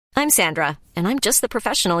I'm Sandra, and I'm just the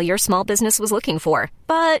professional your small business was looking for.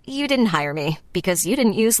 But you didn't hire me because you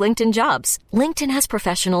didn't use LinkedIn Jobs. LinkedIn has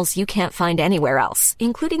professionals you can't find anywhere else,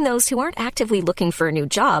 including those who aren't actively looking for a new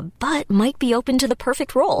job, but might be open to the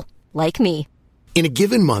perfect role, like me. In a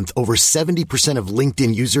given month, over 70% of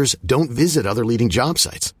LinkedIn users don't visit other leading job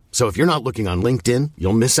sites. So if you're not looking on LinkedIn,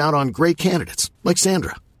 you'll miss out on great candidates like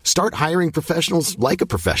Sandra. Start hiring professionals like a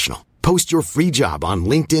professional. Post your free job on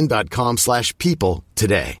linkedin.com/people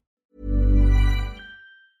today.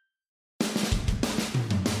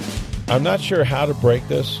 I'm not sure how to break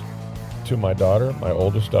this to my daughter, my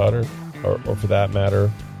oldest daughter, or for that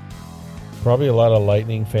matter, probably a lot of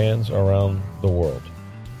Lightning fans around the world.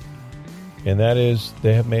 And that is,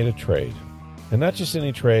 they have made a trade. And not just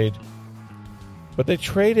any trade, but they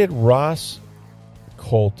traded Ross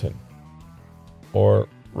Colton, or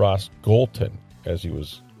Ross Golton, as he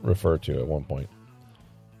was referred to at one point.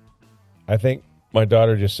 I think my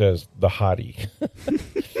daughter just says the hottie.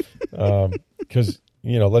 Because,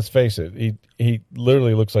 let's face it, he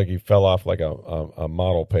literally looks like he fell off like a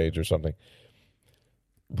model page or something.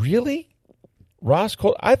 Really? Ross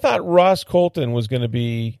Colton? I thought Ross Colton was going to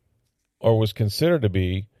be, or was considered to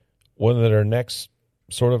be, one of their next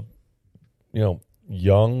sort of,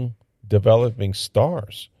 young developing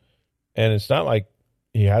stars. And it's not like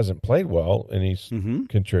he hasn't played well and he's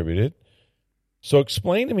contributed. So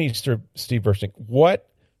explain to me, Steve Burstink, what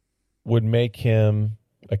would make him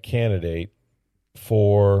a candidate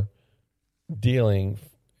for dealing,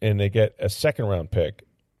 and they get a second-round pick.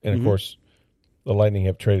 And, of course, the Lightning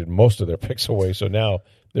have traded most of their picks away, so now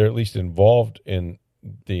they're at least involved in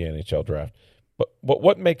the NHL draft. But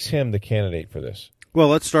what makes him the candidate for this? Well,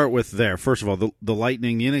 let's start with there. First of all, the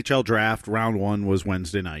Lightning, the NHL draft, round one was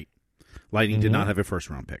Wednesday night. Lightning did not have a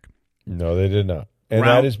first-round pick. No, they did not. And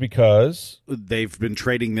that is because they've been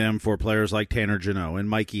trading them for players like Tanner Jeannot and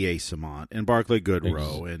Mikey Eyssimont and Barclay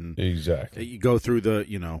Goodrow. And exactly. You go through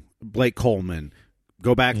the, Blake Coleman,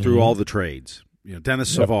 go back through all the trades. Dennis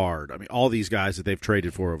Savard. I mean, all these guys that they've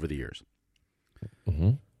traded for over the years.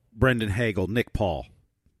 Brendan Hagel, Nick Paul.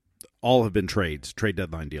 All have been trade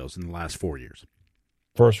deadline deals in the last 4 years.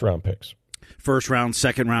 First-round picks. First round,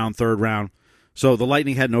 second round, third round. So the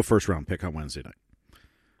Lightning had no first-round pick on Wednesday night.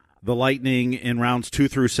 The Lightning in rounds 2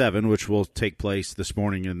 through 7, which will take place this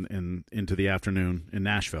morning and into the afternoon in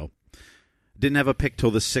Nashville, didn't have a pick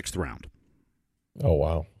till the 6th round. Oh,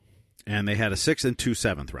 wow. And they had a 6th and 2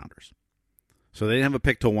 7th-rounders. So they didn't have a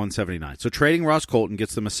pick till 179. So trading Ross Colton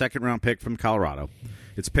gets them a second-round pick from Colorado.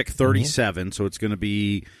 It's pick 37, so it's going to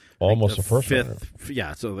be almost a first-rounder.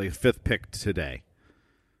 Yeah, so the 5th pick today.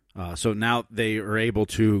 So now they are able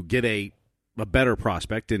to get a better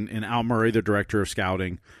prospect. And Al Murray, the director of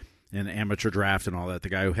scouting and amateur draft and all that, the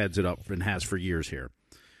guy who heads it up and has for years here,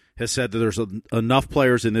 has said that there's enough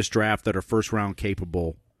players in this draft that are first-round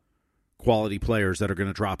capable quality players that are going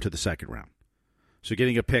to drop to the second round. So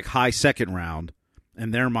getting a pick high second round,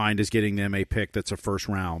 in their mind, is getting them a pick that's a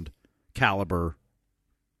first-round caliber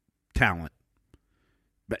talent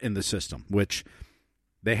in the system, which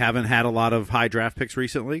they haven't had a lot of high draft picks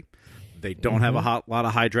recently. They don't have a lot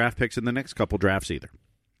of high draft picks in the next couple drafts either.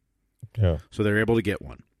 Yeah. So they're able to get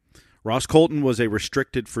one. Ross Colton was a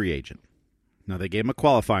restricted free agent. Now, they gave him a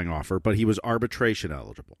qualifying offer, but he was arbitration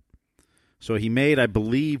eligible. So he made, I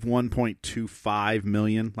believe, $1.25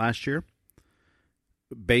 million last year.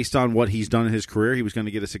 Based on what he's done in his career, he was going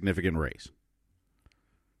to get a significant raise.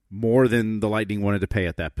 More than the Lightning wanted to pay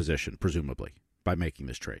at that position, presumably, by making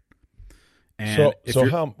this trade. And so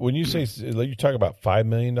how, when you say, you talk about $5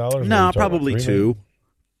 million? No, probably $2 million?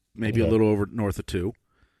 Maybe a little over north of $2 million.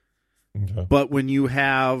 Okay. But when you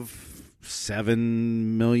have $7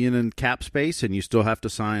 million in cap space and you still have to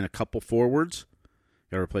sign a couple forwards,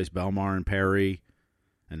 you got to replace Belmar and Perry,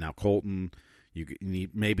 and now Colton. You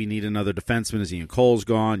maybe need another defenseman as Ian Cole's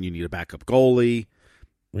gone. You need a backup goalie.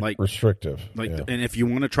 Restrictive. And if you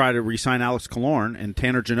want to try to re-sign Alex Killorn, and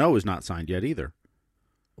Tanner Jeannot is not signed yet either.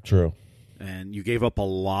 True. And you gave up a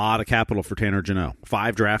lot of capital for Tanner Jeannot.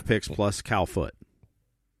 5 draft picks plus Cal Foote.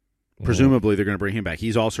 Presumably, they're going to bring him back.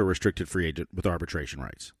 He's also a restricted free agent with arbitration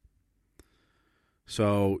rights.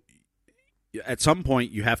 So, at some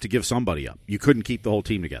point, you have to give somebody up. You couldn't keep the whole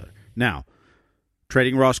team together. Now,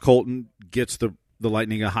 trading Ross Colton gets the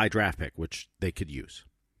Lightning a high draft pick, which they could use.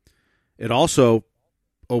 It also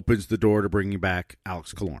opens the door to bringing back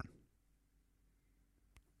Alex Killorn.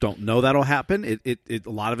 Don't know that'll happen. A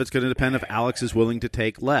lot of it's going to depend if Alex is willing to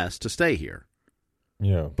take less to stay here.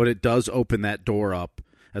 Yeah. But it does open that door up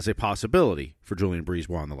as a possibility for Julien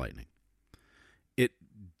Brisebois and the Lightning. It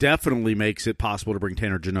definitely makes it possible to bring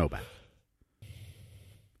Tanner Jeannot back.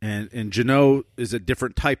 And Janot is a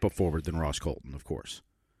different type of forward than Ross Colton, of course.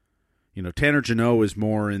 Tanner Janot is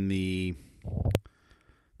more in the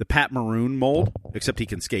Pat Maroon mold, except he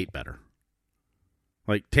can skate better.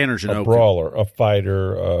 Like Tanner Janot, a brawler, a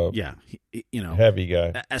fighter, heavy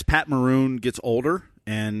guy. As Pat Maroon gets older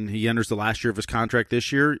and he enters the last year of his contract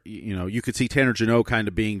this year, you could see Tanner Janot kind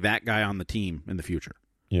of being that guy on the team in the future.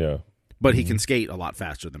 Yeah, but he can skate a lot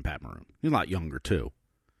faster than Pat Maroon. He's a lot younger too.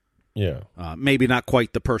 Yeah, maybe not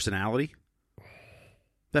quite the personality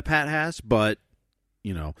that Pat has, but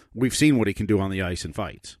we've seen what he can do on the ice in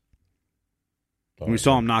fights. We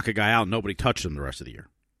saw him knock a guy out, and nobody touched him the rest of the year.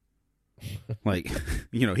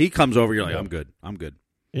 He comes over, you're like, I'm good.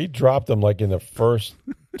 He dropped him like in the first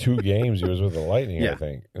 2 games he was with the Lightning, I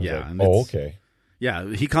think. Yeah. Like, okay.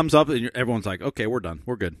 Yeah, he comes up, and everyone's like, okay, we're done.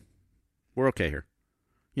 We're good. We're okay here.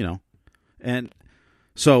 And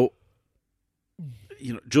so,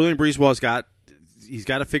 Julian Breezewell's got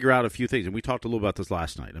to figure out a few things, and we talked a little about this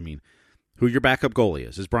last night. I mean, who your backup goalie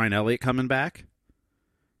is. Is Brian Elliott coming back?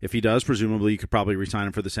 If he does, presumably you could probably re-sign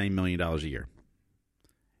him for the same $1 million a year.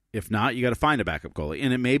 If not, you got to find a backup goalie.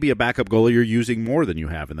 And it may be a backup goalie you're using more than you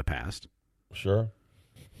have in the past. Sure.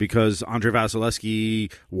 Because Andre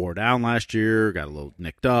Vasilevsky wore down last year, got a little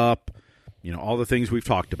nicked up, all the things we've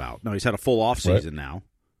talked about. Now, he's had a full offseason now,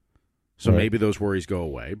 so maybe those worries go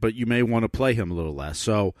away. But you may want to play him a little less.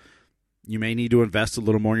 So you may need to invest a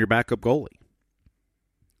little more in your backup goalie.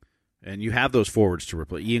 And you have those forwards to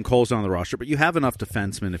replace. Ian Cole's on the roster, but you have enough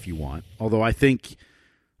defensemen if you want. Although I think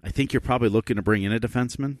you're probably looking to bring in a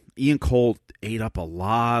defenseman. Ian Cole ate up a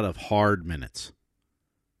lot of hard minutes.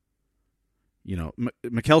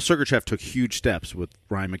 Mikhail Sergachev took huge steps with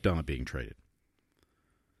Ryan McDonagh being traded.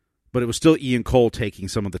 But it was still Ian Cole taking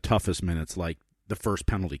some of the toughest minutes, like the first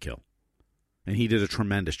penalty kill. And he did a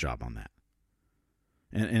tremendous job on that.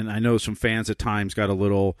 And I know some fans at times got a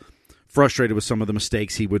little frustrated with some of the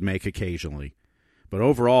mistakes he would make occasionally. But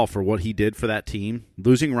overall, for what he did for that team,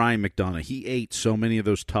 losing Ryan McDonagh, he ate so many of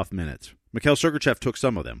those tough minutes. Mikhail Sergachev took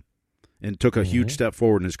some of them and took a huge step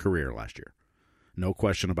forward in his career last year. No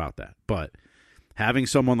question about that. But having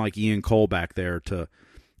someone like Ian Cole back there to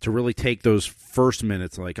really take those first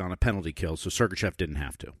minutes like on a penalty kill so Sergachev didn't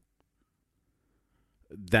have to,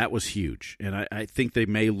 that was huge. And I think they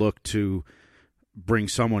may look to bring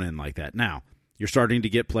someone in like that. Now, you're starting to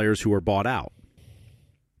get players who are bought out.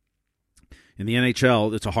 In the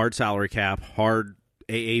NHL, it's a hard salary cap, hard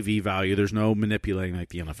AAV value. There's no manipulating like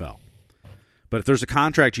the NFL. But if there's a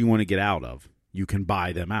contract you want to get out of, you can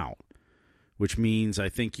buy them out, which means I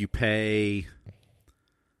think you pay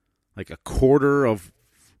like a quarter of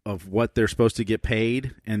what they're supposed to get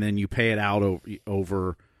paid, and then you pay it out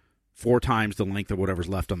over 4 times the length of whatever's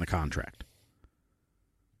left on the contract.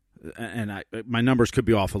 And my numbers could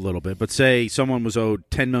be off a little bit, but say someone was owed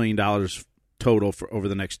 $10 million total for over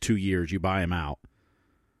the next 2 years, you buy them out.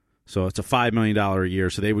 So it's a $5 million a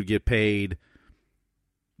year, so they would get paid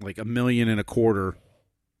like $1.25 million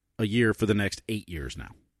a year for the next 8 years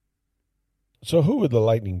now. So who would the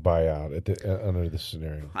Lightning buy out under this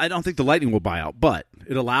scenario? I don't think the Lightning will buy out, but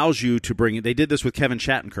it allows you to bring it. They did this with Kevin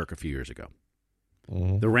Shattenkirk a few years ago.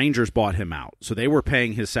 Mm-hmm. The Rangers bought him out, so they were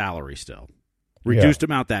paying his salary still. Reduced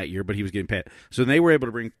him out that year, but he was getting paid. So they were able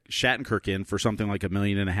to bring Shattenkirk in for something like $1.5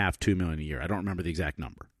 million, $2 million a year. I don't remember the exact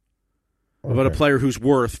number. Okay. But a player who's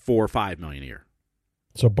worth $4 or $5 million a year.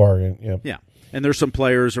 So bargain, yeah. Yeah. And there's some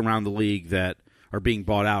players around the league that are being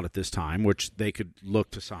bought out at this time, which they could look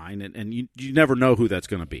to sign, and you never know who that's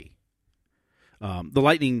going to be. The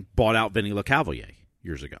Lightning bought out Vinny LeCavalier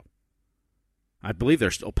years ago. I believe they're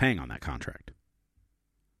still paying on that contract.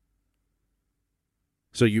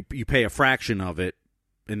 So you pay a fraction of it,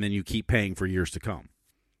 and then you keep paying for years to come.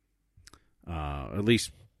 At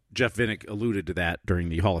least Jeff Vinnick alluded to that during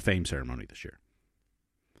the Hall of Fame ceremony this year.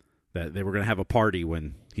 That they were going to have a party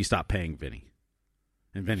when he stopped paying Vinny.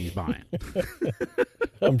 And Vinny's buying.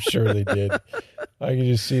 I'm sure they did. I can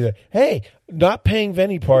just see that. Hey, not paying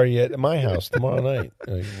Vinny party at my house tomorrow night.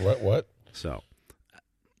 Like, what? So,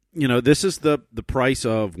 this is the price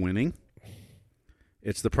of winning.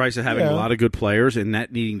 It's the price of having a lot of good players and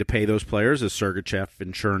not needing to pay those players as Sergachev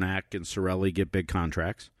and Chernak and Cirelli get big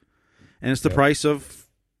contracts. And it's the price of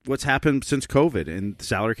what's happened since COVID and the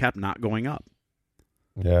salary cap not going up.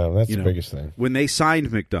 Yeah, that's the biggest thing. When they signed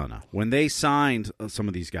McDonagh, when they signed some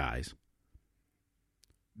of these guys,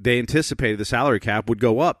 they anticipated the salary cap would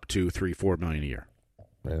go up to $3-4 million a year.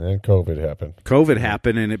 And then COVID happened. COVID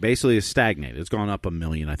happened, and it basically is stagnated. It's gone up $1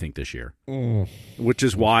 million, I think, this year. Which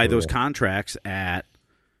is why those contracts at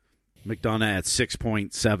McDonagh at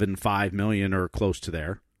 $6.75 million or close to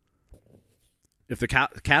there. if the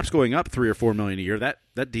cap's going up $3 or $4 million a year,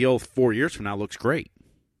 that deal 4 years from now looks great.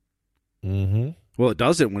 Mm-hmm. Well, it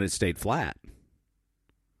doesn't when it stayed flat.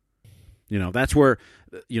 That's where,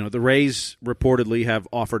 the Rays reportedly have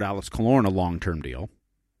offered Alex Killorn a long-term deal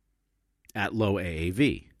at low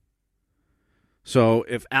AAV. So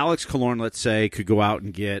if Alex Killorn, let's say, could go out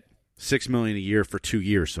and get $6 million a year for 2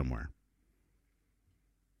 years somewhere,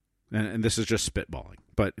 and this is just spitballing,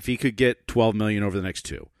 but if he could get $12 million over the next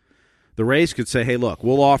 2, the Rays could say, hey, look,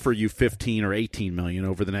 we'll offer you $15 or $18 million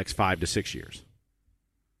over the next 5 to 6 years.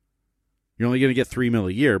 You're only going to get $3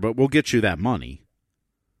 million a year, but we'll get you that money.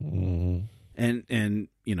 Mm-hmm. And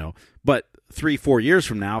but 3-4 years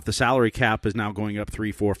from now, if the salary cap is now going up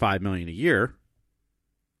 $3, $4, $5 million a year,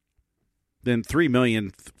 then $3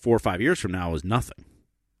 million 4 or 5 years from now is nothing.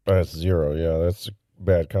 That's zero. Yeah, that's a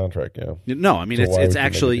bad contract. Yeah. No, I mean So it's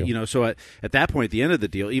actually so at that point at the end of the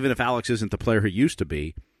deal, even if Alex isn't the player he used to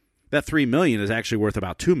be, that $3 million is actually worth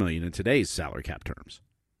about $2 million in today's salary cap terms.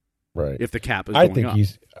 Right. If the cap is going up.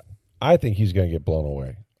 I think he's going to get blown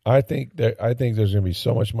away. I think there's going to be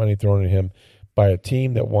so much money thrown at him by a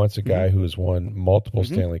team that wants a guy who has won multiple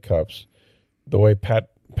Stanley Cups, the way Pat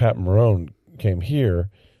Marone came here,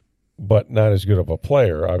 but not as good of a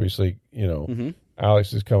player. Obviously,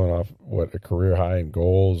 Alex is coming off a career high in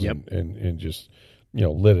goals and just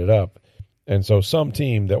lit it up. And so some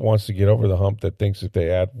team that wants to get over the hump, that thinks if they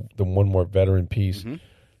add the one more veteran piece,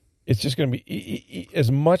 it's just going to be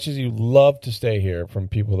as much as you love to stay here from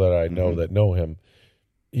people that I know that know him.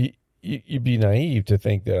 You'd be naive to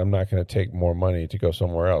think that I'm not going to take more money to go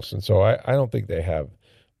somewhere else. And so I don't think they have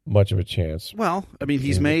much of a chance. Well, I mean,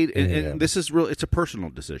 he's made, and this is real. It's a personal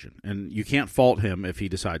decision, and you can't fault him if he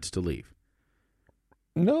decides to leave.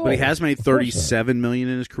 No, but he has made $37 million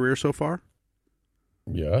in his career so far.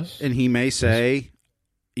 Yes, and he may say,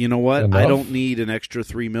 you know what? Enough. I don't need an extra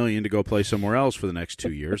 $3 million to go play somewhere else for the next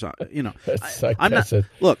 2 years. I'm not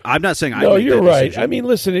saying I. No, make you're that right. decision. I mean,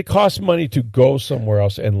 listen, it costs money to go somewhere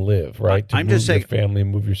else and live, right? To I'm move just saying, your family and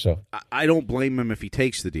move yourself. I don't blame him if he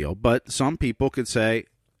takes the deal, but some people could say,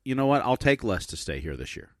 you know what? I'll take less to stay here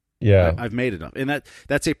this year. Yeah, I've made enough, and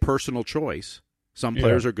that's a personal choice. Some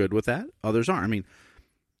players are good with that, others aren't. I mean,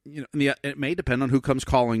 it may depend on who comes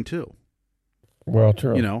calling too. Well,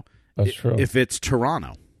 true. That's true. If it's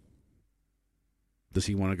Toronto, does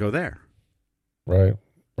he want to go there? Right.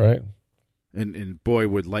 And boy,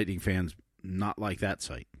 would Lightning fans not like that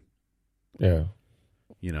sight. Yeah.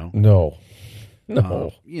 No.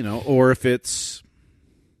 Or if it's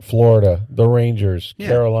Florida, the Rangers,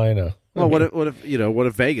 Carolina. Well, what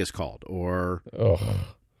if Vegas called, or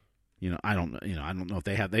I don't know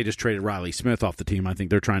if they just traded Riley Smith off the team. I think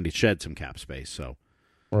they're trying to shed some cap space. So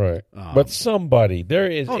right, but there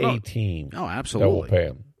is a team. Oh, absolutely, that will pay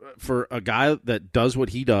him for a guy that does what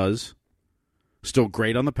he does. Still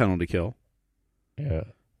great on the penalty kill. Yeah,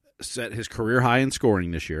 set his career high in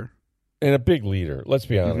scoring this year. And a big leader. Let's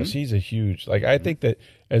be honest. He's a huge, I think that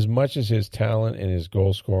as much as his talent and his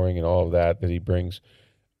goal scoring and all of that he brings,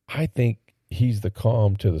 I think he's the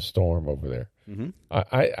calm to the storm over there. Mm-hmm.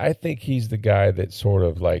 I think he's the guy that sort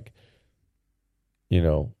of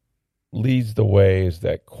leads the way, is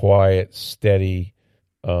that quiet, steady,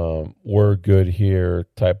 we're good here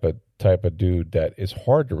type of dude that is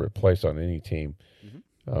hard to replace on any team.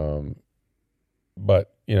 Mm-hmm.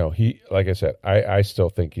 But he, like I said, I still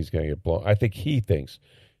think he's going to get blown. I think he thinks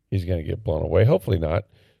he's going to get blown away. Hopefully not.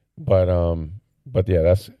 But yeah,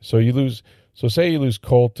 that's so you lose. So say you lose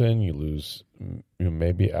Colton, you lose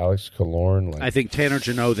maybe Alex Killorn. I think Tanner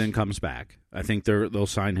Jeannot then comes back. I think they'll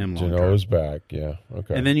sign him long term. Jeannot's back, yeah.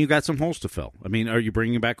 Okay. And then you got some holes to fill. I mean, are you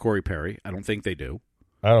bringing back Corey Perry? I don't think they do.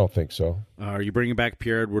 I don't think so. Are you bringing back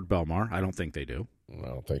Pierre-Edouard Bellemare? I don't think they do. I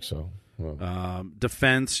don't think so. No.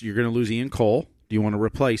 Defense, you're going to lose Ian Cole. Do you want to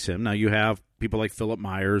replace him? Now you have people like Philip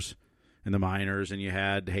Myers in the minors, and you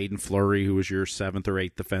had Hayden Fleury, who was your 7th or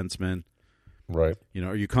 8th defenseman. Right.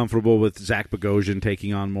 Are you comfortable with Zach Bogosian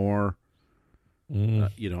taking on more?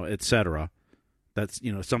 Et cetera. That's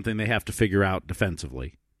something they have to figure out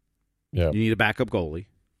defensively. Yeah. You need a backup goalie.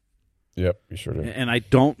 Yep, you sure do. And I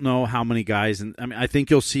don't know how many guys. I think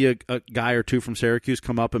you'll see a guy or two from Syracuse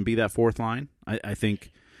come up and be that fourth line. I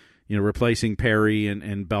think, replacing Perry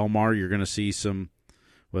and Bellemare, you're going to see some.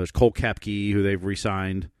 Well, there's Cole Koepke, who they've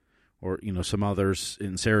re-signed, or some others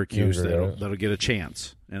in Syracuse that'll get a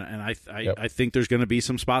chance. And I think there's going to be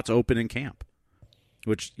some spots open in camp,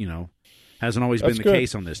 which hasn't always been the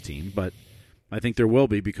case on this team, but I think there will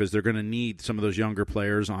be, because they're going to need some of those younger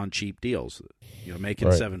players on cheap deals, making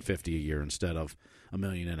 $750 a year instead of $1.5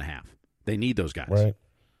 million. They need those guys. Right.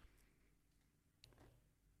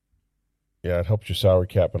 Yeah, it helps your salary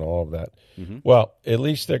cap and all of that. Mm-hmm. Well, at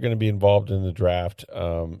least they're going to be involved in the draft.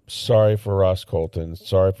 Sorry for Ross Colton.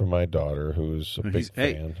 Sorry for my daughter, who's a big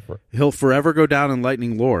fan. He'll forever go down in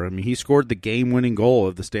Lightning lore. I mean, he scored the game-winning goal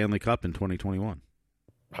of the Stanley Cup in 2021.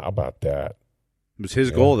 How about that? It was his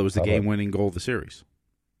goal that was the game-winning goal of the series.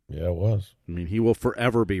 Yeah, it was. I mean, he will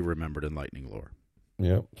forever be remembered in Lightning lore.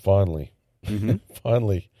 Yeah, fondly. Mm-hmm.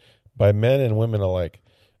 Fondly. By men and women alike.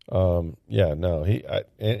 And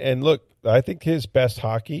look, I think his best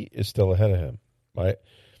hockey is still ahead of him. Right?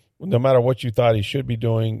 No matter what you thought he should be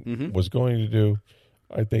doing, was going to do,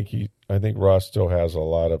 I think Ross still has a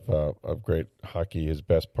lot of great hockey. His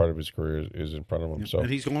best part of his career is in front of him. So, and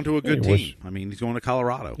he's going to a good team. I mean, he's going to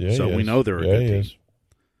Colorado, so we know they're a good team. Is.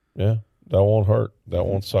 Yeah, that won't hurt. That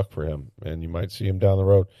won't suck for him, and you might see him down the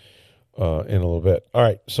road in a little bit. All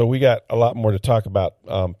right, so we got a lot more to talk about.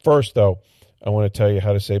 First, though, I want to tell you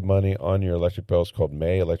how to save money on your electric bill. It's called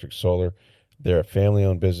May Electric Solar. They're a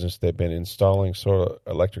family-owned business. They've been installing solar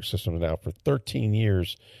electric systems now for 13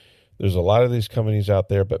 years. There's a lot of these companies out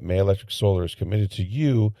there, but May Electric Solar is committed to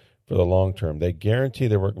you for the long term. They guarantee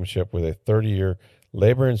their workmanship with a 30-year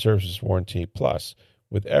labor and services warranty. Plus,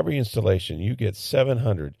 with every installation, you get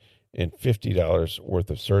 $750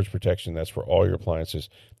 worth of surge protection. That's for all your appliances.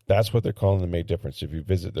 That's what they're calling the May Difference. If you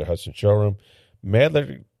visit their Hudson showroom, May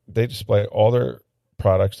Electric, they display all their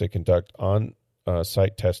products. They conduct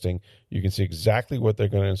on-site testing. You can see exactly what they're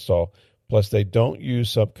going to install. Plus, they don't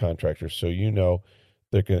use subcontractors, so you know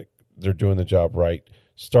they're doing the job right.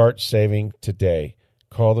 Start saving today.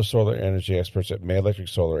 Call the solar energy experts at May Electric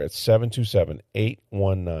Solar at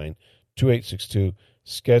 727-819-2862.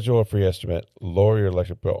 Schedule a free estimate. Lower your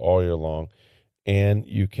electric bill all year long. And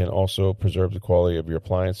you can also preserve the quality of your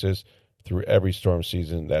appliances through every storm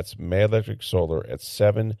season. That's May Electric Solar at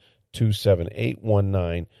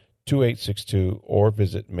 727-819-2862 or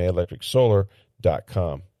visit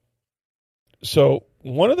mayelectricsolar.com. So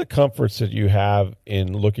one of the comforts that you have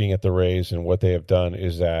in looking at the Rays and what they have done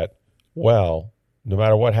is that, well, no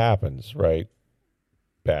matter what happens, right,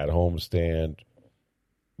 bad homestand,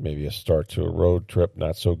 maybe a start to a road trip,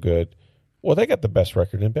 not so good, well, they got the best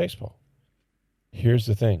record in baseball. Here's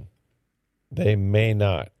the thing. They may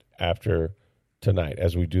not, after tonight,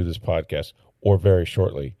 as we do this podcast, or very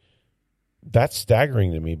shortly. That's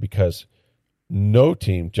staggering to me because no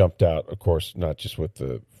team jumped out, of course, not just with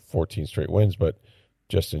the 14 straight wins, but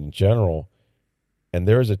just in general. And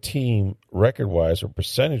there is a team, record-wise or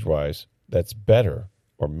percentage-wise, that's better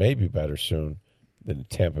or maybe better soon than the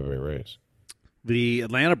Tampa Bay Rays. The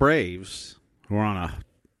Atlanta Braves, who are on a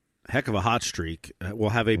heck of a hot streak, will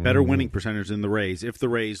have a better winning percentage than the Rays if the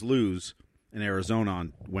Rays lose in Arizona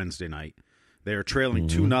on Wednesday night. They are trailing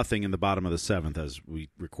 2-0 in the bottom of the seventh as we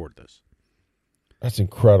record this. That's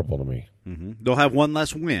incredible to me. Mm-hmm. They'll have one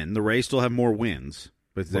less win. The Rays still have more wins,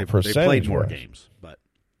 but they played more games. But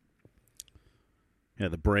yeah,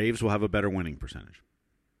 the Braves will have a better winning percentage.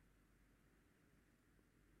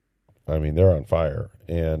 I mean, they're on fire,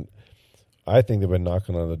 and I think they've been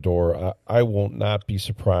knocking on the door. I won't not be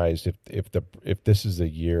surprised if this is the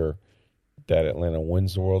year that Atlanta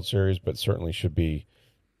wins the World Series, but certainly should be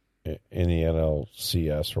in the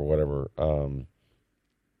NLCS or whatever.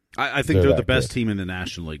 I think they're the best team in the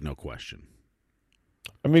National League, no question.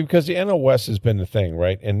 I mean, because the NL West has been the thing,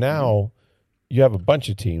 right? And now you have a bunch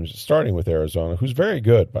of teams, starting with Arizona, who's very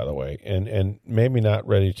good, by the way, and maybe not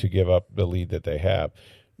ready to give up the lead that they have.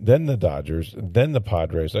 Then the Dodgers, then the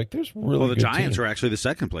Padres. Like, there's really the good Giants teams. are actually the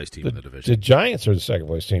second-place team in the division. The Giants are the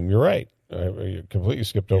second-place team. You're right. I completely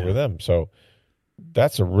skipped over them. So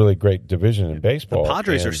that's a really great division in baseball. The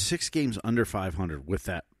Padres are 6 games under 500 with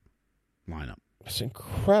that lineup. It's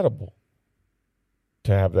incredible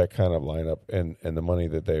to have that kind of lineup and the money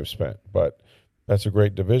that they've spent. But that's a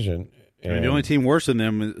great division. And the only team worse than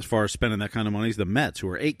them as far as spending that kind of money is the Mets, who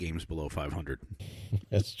are 8 games below 500.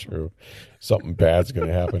 That's true. Something bad's going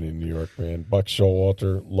to happen in New York, man. Buck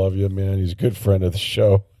Showalter, love you, man. He's a good friend of the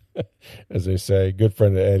show, as they say. Good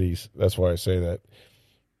friend of Eddie's. That's why I say that.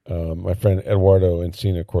 My friend Eduardo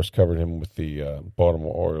Encina, of course, covered him with the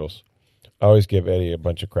Baltimore Orioles. I always give Eddie a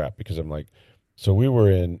bunch of crap because I'm like, so we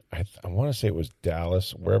were in, I want to say it was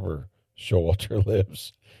Dallas, wherever Showalter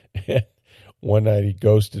lives. And one night he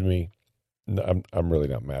ghosted me. I'm really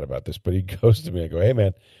not mad about this, but he ghosted me. I go, hey,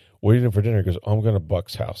 man, what are you doing for dinner? He goes, oh, I'm going to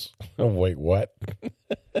Buck's house. I'm wait, what?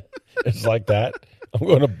 It's like that? I'm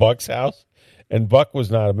going to Buck's house? And Buck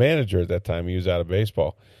was not a manager at that time. He was out of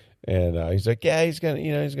baseball. And he's like, yeah, he's going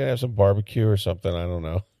to have some barbecue or something. I don't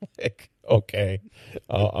know. Like, okay,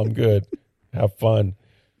 I'm good. Have fun.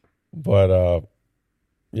 But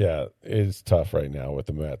Yeah, it's tough right now with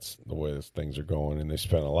the Mets, the way things are going, and they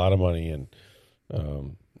spent a lot of money, and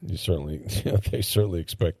they certainly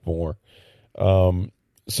expect more.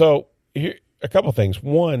 So here, a couple things.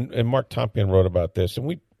 One, and Mark Tompion wrote about this, and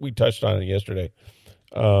we touched on it yesterday.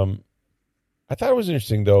 I thought it was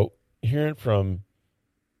interesting, though, hearing from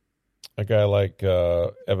a guy like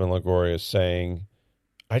Evan Longoria saying,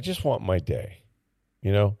 I just want my day.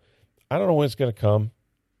 You know, I don't know when it's going to come.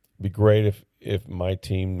 It'd be great if my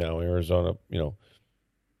team, now Arizona, you know,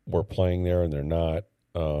 were playing there and they're not.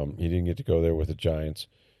 He didn't get to go there with the Giants.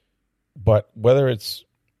 But whether it's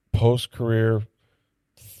post-career,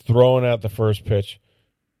 throwing out the first pitch,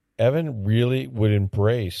 Evan really would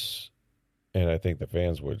embrace, and I think the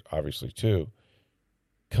fans would obviously too,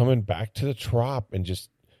 coming back to the Trop and just,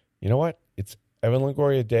 you know what? It's Evan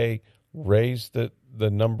Longoria Day. Raise the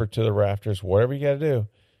number to the rafters, whatever you got to do.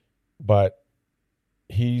 But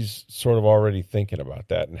he's sort of already thinking about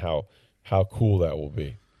that and how cool that will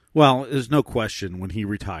be. Well, there's no question when he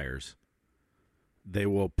retires, they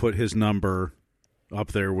will put his number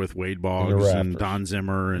up there with Wade Boggs and Don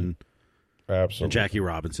Zimmer and Jackie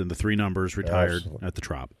Robinson, the three numbers retired at the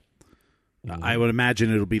Trop. Mm-hmm. I would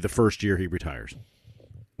imagine it'll be the first year he retires.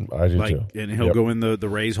 I do too. And he'll go in the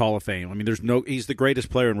Rays Hall of Fame. I mean, he's the greatest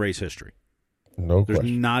player in Rays history. No There's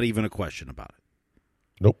question. not even a question about it.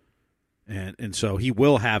 Nope. And so he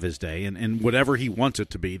will have his day, and whatever he wants it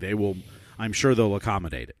to be, I'm sure they'll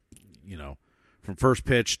accommodate it. You know, from first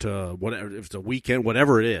pitch to whatever, if it's a weekend,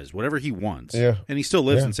 whatever it is, whatever he wants. Yeah. And he still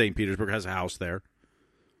lives in St. Petersburg, has a house there.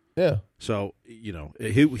 Yeah. So, you know,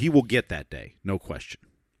 he will get that day, no question.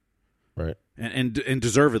 Right. And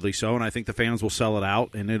deservedly so, and I think the fans will sell it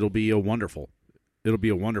out, and it'll be a wonderful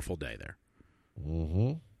day there.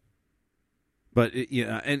 Mm-hmm. But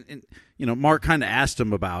and you know, Mark kind of asked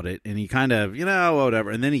him about it, and he kind of whatever,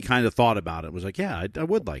 and then he kind of thought about it. Was like, yeah, I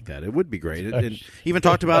would like that. It would be great. And even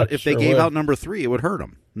talked about if they gave out number 3, it would hurt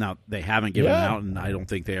them. Now they haven't given it out, and I don't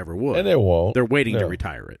think they ever would. And they won't. They're waiting to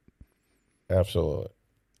retire it. Absolutely.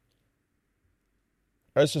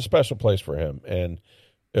 It's a special place for him, and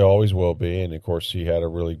it always will be. And of course, he had a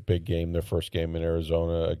really big game, their first game in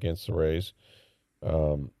Arizona against the Rays.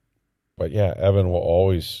 But yeah, Evan will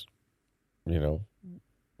always, you know,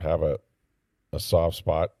 have a soft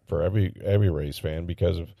spot for every Rays fan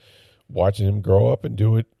because of watching him grow up and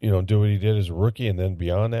do what he did as a rookie and then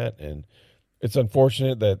beyond that. And it's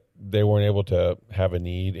unfortunate that they weren't able to have a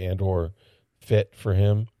need and or fit for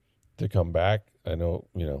him to come back. I know,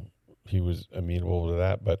 you know, he was amenable to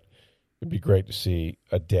that, but it'd be great to see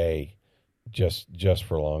a day just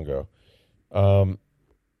for Longo.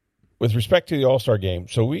 With respect to the All-Star game,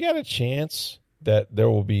 so we got a chance that there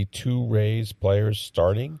will be 2 Rays players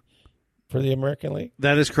starting for the American League?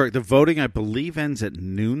 That is correct. The voting, I believe, ends at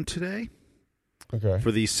noon today. Okay.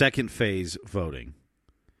 For the second phase voting.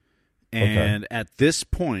 And at this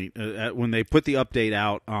point, when they put the update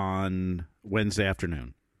out on Wednesday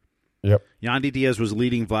afternoon, yep, Yandy Diaz was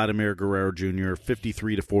leading Vladimir Guerrero Jr.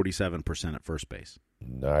 53 to 47% at first base.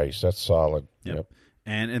 Nice. That's solid. Yep.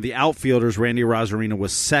 And in the outfielders, Randy Arozarena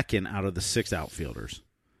was second out of the 6 outfielders.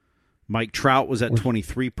 Mike Trout was at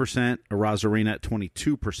 23%, Arozarena at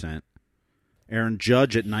 22%, Aaron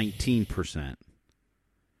Judge at 19%,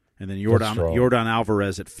 and then Yordan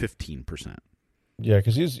Alvarez at 15%. Yeah,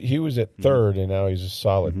 because he was at third, and now he's a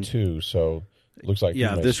solid 2, so it looks like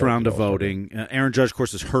this round of voting. Aaron Judge, of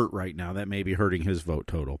course, is hurt right now. That may be hurting his vote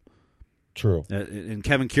total. True. And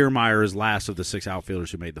Kevin Kiermaier is last of the 6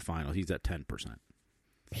 outfielders who made the final. He's at 10%.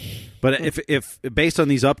 But if based on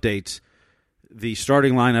these updates, the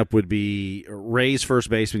starting lineup would be Rays first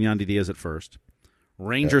baseman Yandy Diaz at first,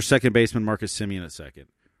 Rangers second baseman Marcus Semien at second,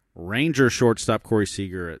 Rangers shortstop Corey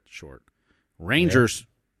Seager at short, Rangers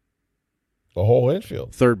the whole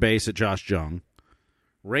infield third base at Josh Jung,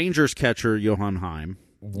 Rangers catcher Johan Heim.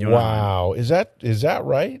 Wow, is that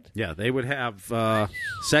right? Yeah, they would have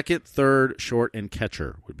second, third, short, and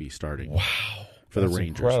catcher would be starting. Wow. For the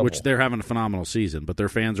Rangers, incredible. Which they're having a phenomenal season, but their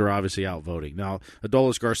fans are obviously outvoting. Now,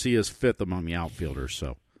 Adolis Garcia is 5th among the outfielders,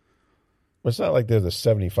 so. It's not like they're the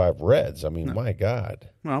 75 Reds. I mean, my God.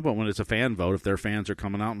 Well, but when it's a fan vote, if their fans are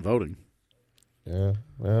coming out and voting. Yeah,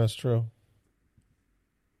 that's true.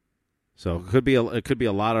 So it could be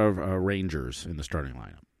a lot of Rangers in the starting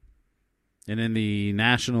lineup. And in the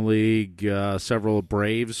National League, several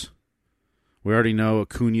Braves. We already know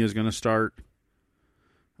Acuna is going to start.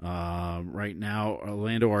 Right now,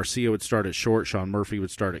 Orlando Arcia would start at short. Sean Murphy would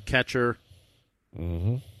start at catcher.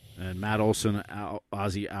 Mm-hmm. And Matt Olson,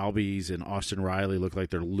 Ozzie Albies, and Austin Riley look like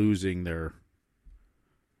they're losing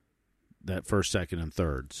that first, second, and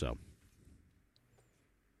third. So,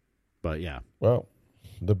 but yeah. Well,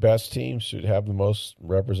 the best teams should have the most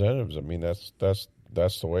representatives. I mean, that's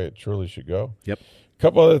the way it truly should go. Yep.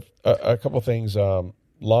 A couple things.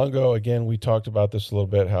 Longo, again, we talked about this a little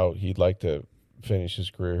bit, how he'd like to finish his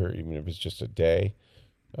career here, even if it's just a day.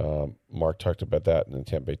 Mark talked about that in the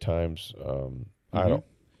Tampa Bay Times. I don't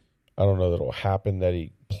know that it'll happen that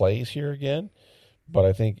he plays here again, but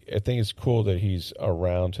I think it's cool that he's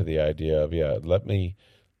around to the idea of, let me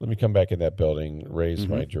come back in that building, raise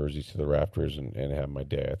my jersey to the rafters, and have my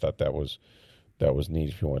day. I thought that was neat.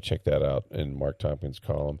 If you want to check that out in Mark Tompkins'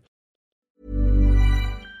 column.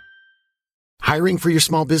 Hiring for your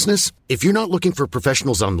small business? If you're not looking for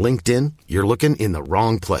professionals on LinkedIn, you're looking in the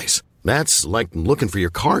wrong place. That's like looking for your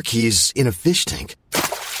car keys in a fish tank.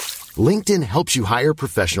 LinkedIn helps you hire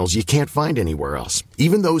professionals you can't find anywhere else,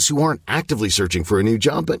 even those who aren't actively searching for a new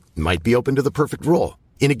job but might be open to the perfect role.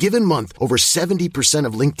 In a given month, over 70%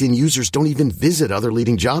 of LinkedIn users don't even visit other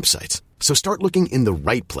leading job sites. So start looking in the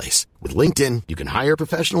right place. With LinkedIn, you can hire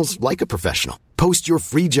professionals like a professional. Post your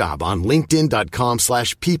free job on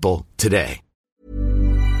linkedin.com/people today.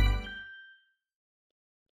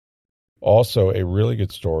 Also, a really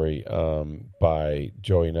good story by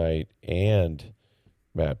Joey Knight and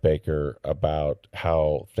Matt Baker about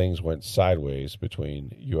how things went sideways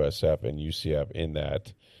between USF and UCF, in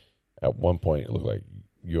that at one point it looked like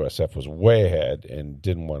USF was way ahead and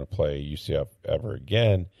didn't want to play UCF ever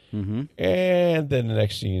again. And then the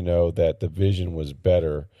next thing you know, that the vision was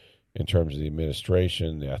better in terms of the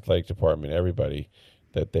administration, the athletic department, everybody,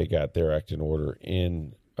 that they got their act in order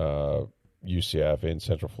in UCF in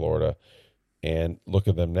Central Florida. And look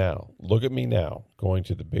at them now. Look at me now, going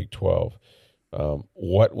to the Big 12.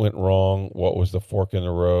 What went wrong? What was the fork in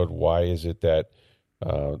the road? Why is it that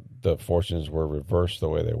the fortunes were reversed the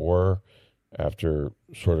way they were after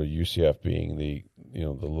sort of UCF being the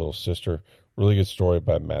little sister? Really good story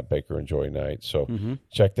by Matt Baker and Joey Knight. So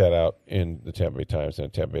check that out in the Tampa Bay Times and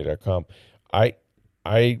at TampaBay.com.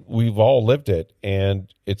 We've all lived it,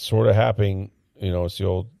 and it's sort of happening. It's the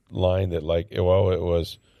old line that it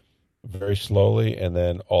was very slowly and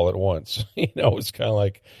then all at once. It's kind of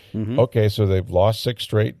like, okay, so they've lost 6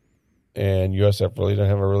 straight, and USF really don't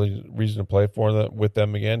have a really reason to play with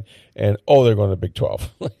them again. And they're going to Big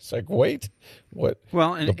 12. It's like, wait, what?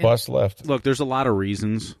 Well, the bus left. Look, there's a lot of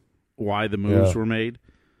reasons why the moves were made.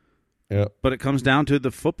 Yeah, but it comes down to the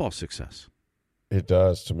football success. It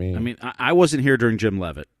does to me. I mean, I wasn't here during Jim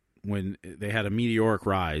Leavitt when they had a meteoric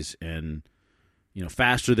rise and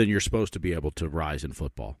faster than you're supposed to be able to rise in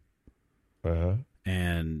football.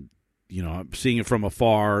 And I'm seeing it from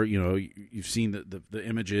afar. You've seen the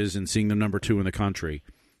images and seeing them number 2 in the country.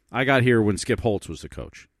 I got here when Skip Holtz was the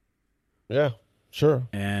coach. Yeah, sure.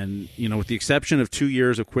 And with the exception of 2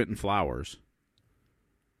 years of Quentin Flowers,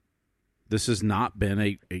 this has not been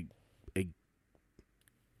a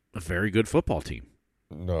very good football team.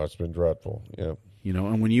 No, it's been dreadful. Yeah.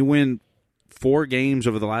 And when you win 4 games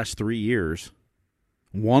over the last 3 years,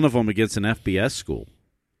 one of them against an FBS school,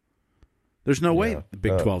 there's no way the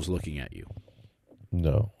Big 12's looking at you.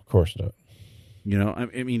 No, of course not.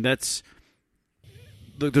 I mean, there's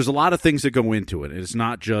a lot of things that go into it. It's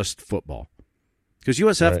not just football. Because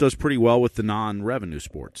USF does pretty well with the non-revenue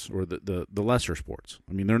sports or the lesser sports.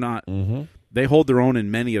 I mean, they're not they hold their own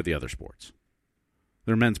in many of the other sports.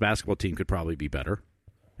 Their men's basketball team could probably be better.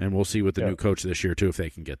 And we'll see with the new coach this year, too, if they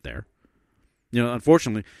can get there.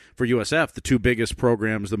 Unfortunately, for USF, the 2 biggest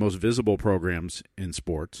programs, the most visible programs in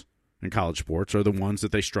sports, in college sports, are the ones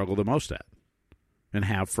that they struggle the most at and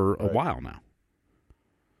have for a while now.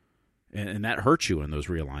 And that hurts you in those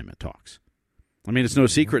realignment talks. I mean, it's no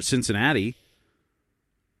secret Cincinnati,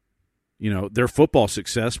 their football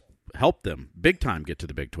success helped them big time get to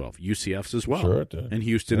the Big 12. UCF's as well. Sure it did. And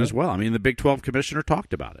Houston as well. I mean, the Big 12 commissioner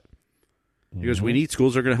talked about it. He goes, we need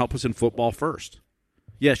schools that are going to help us in football first.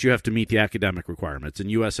 Yes, you have to meet the academic requirements, and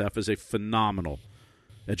USF is a phenomenal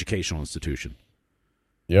educational institution.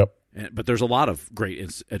 Yep. But there's a lot of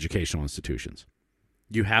great educational institutions.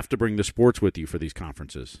 You have to bring the sports with you for these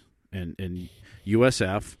conferences. And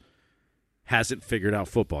USF hasn't figured out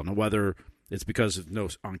football. Now, whether it's because of no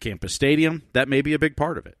on-campus stadium, that may be a big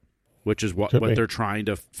part of it, which is what they're trying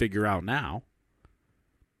to figure out now.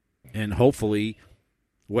 And hopefully,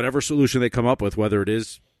 whatever solution they come up with, whether it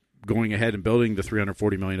is going ahead and building the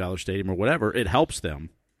 $340 million stadium or whatever, it helps them.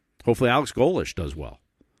 Hopefully Alex Golish does well.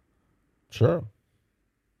 Sure.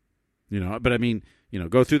 But I mean,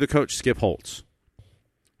 go through the coach, Skip Holtz.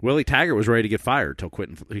 Willie Taggart was ready to get fired till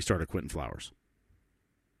he started Quentin Flowers.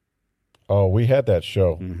 Oh, we had that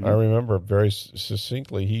show. I remember very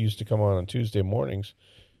succinctly. He used to come on Tuesday mornings,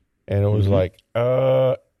 and it was like,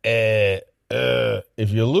 if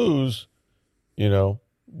you lose, you know,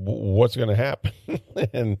 what's going to happen?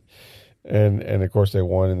 and of course they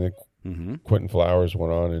won, and then Quentin Flowers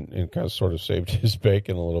went on and kind of sort of saved his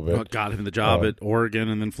bacon a little bit. Well, got him the job at Oregon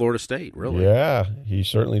and then Florida State, really. Yeah, he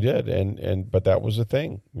certainly did. But that was a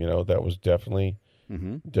thing, you know, that was definitely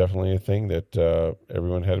a thing that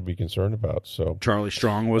everyone had to be concerned about. So Charlie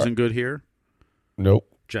Strong wasn't good here. Nope.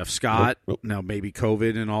 Jeff Scott, Nope. now maybe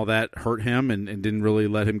COVID and all that hurt him and didn't really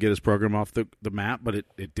let him get his program off the mat, but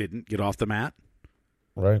it didn't get off the mat.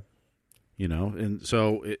 Right. You know, and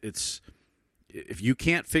so it's if you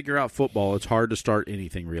can't figure out football, it's hard to start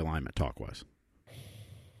anything realignment talk-wise.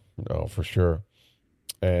 No, for sure.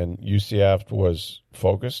 And UCF was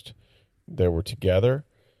focused. They were together.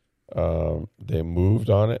 They moved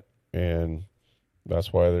on it, and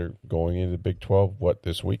that's why they're going into the Big 12,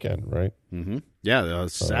 this weekend, right? Mm-hmm. Yeah,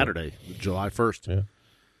 Saturday, July 1st. Yeah.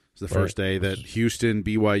 It's the first day that Houston,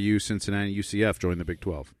 BYU, Cincinnati, UCF joined the Big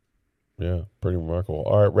 12. Yeah, pretty remarkable.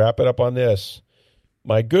 All right, wrap it up on this.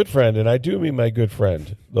 My good friend, and I do mean my good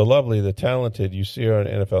friend, the lovely, the talented, you see her on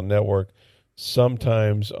NFL Network,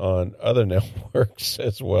 sometimes on other networks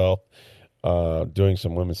as well, doing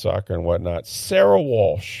some women's soccer and whatnot. Sarah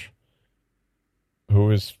Walsh, who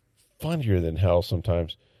is funnier than hell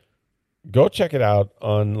sometimes. Go check it out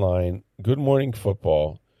online. Good Morning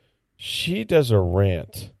Football. She does a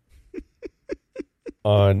rant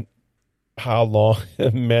on how long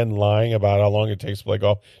men lying about how long it takes to play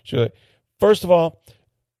golf. She's like, first of all,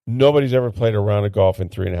 nobody's ever played a round of golf in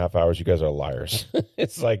 3.5 hours. You guys are liars.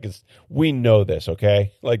 We know this,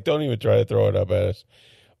 okay? Like, don't even try to throw it up at us.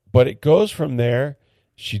 But it goes from there.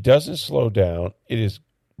 She doesn't slow down. It is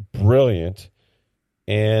brilliant.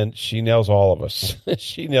 And she nails all of us.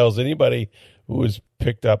 She nails anybody who has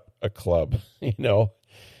picked up a club, you know.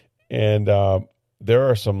 And there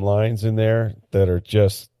are some lines in there that are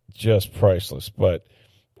just priceless. But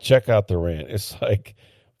check out the rant. It's like,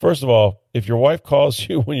 first of all, if your wife calls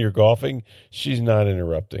you when you're golfing, she's not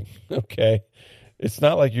interrupting, okay? It's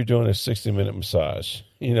not like you're doing a 60-minute massage,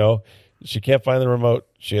 you know. She can't find the remote.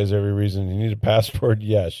 She has every reason. You need a password.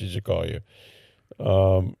 Yeah, she should call you.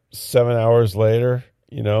 7 hours later,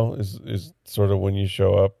 you know, is sort of when you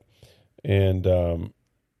show up. And, you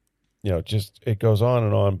know, just it goes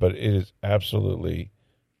on, but it is absolutely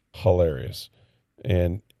hilarious.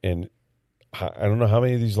 And I don't know how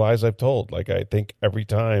many of these lies I've told. Like, I think every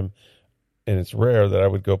time, and it's rare that I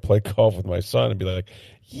would go play golf with my son and be like,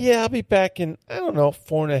 yeah, I'll be back in, I don't know,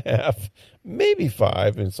 4.5, maybe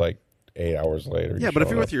 5. And it's like 8 hours later. Yeah, but if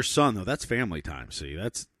you're with your son, though, that's family time. See,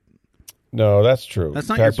 no, that's true. That's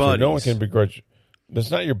not your buddies. No one can begrudge. That's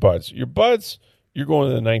not your buds. Your buds, you're going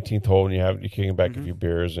to the 19th hole and you're kicking back a few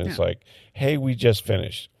beers, and it's like, hey, we just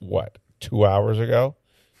finished, 2 hours ago?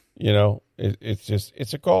 You know,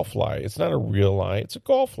 it's a golf lie. It's not a real lie. It's a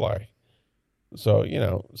golf lie. So, you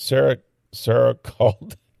know, Sarah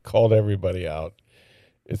called everybody out.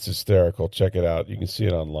 It's hysterical. Check it out. You can see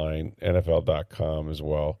it online, NFL.com as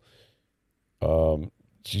well.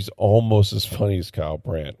 She's almost as funny as Kyle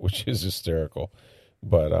Brandt, which is hysterical.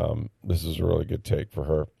 But this is a really good take for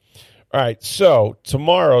her. All right, so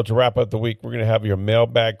tomorrow, to wrap up the week, we're going to have your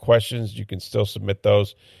mailbag questions. You can still submit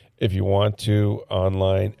those if you want to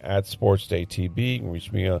online at SportsDayTB. You can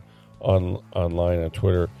reach me online on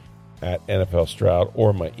Twitter at NFL Stroud,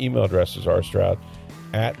 or my email address is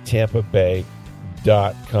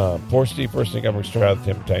rstroud@tampabay.com. For Steve, first thing, I'm Stroud,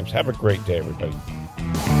 the Tampa Times. Have a great day, everybody.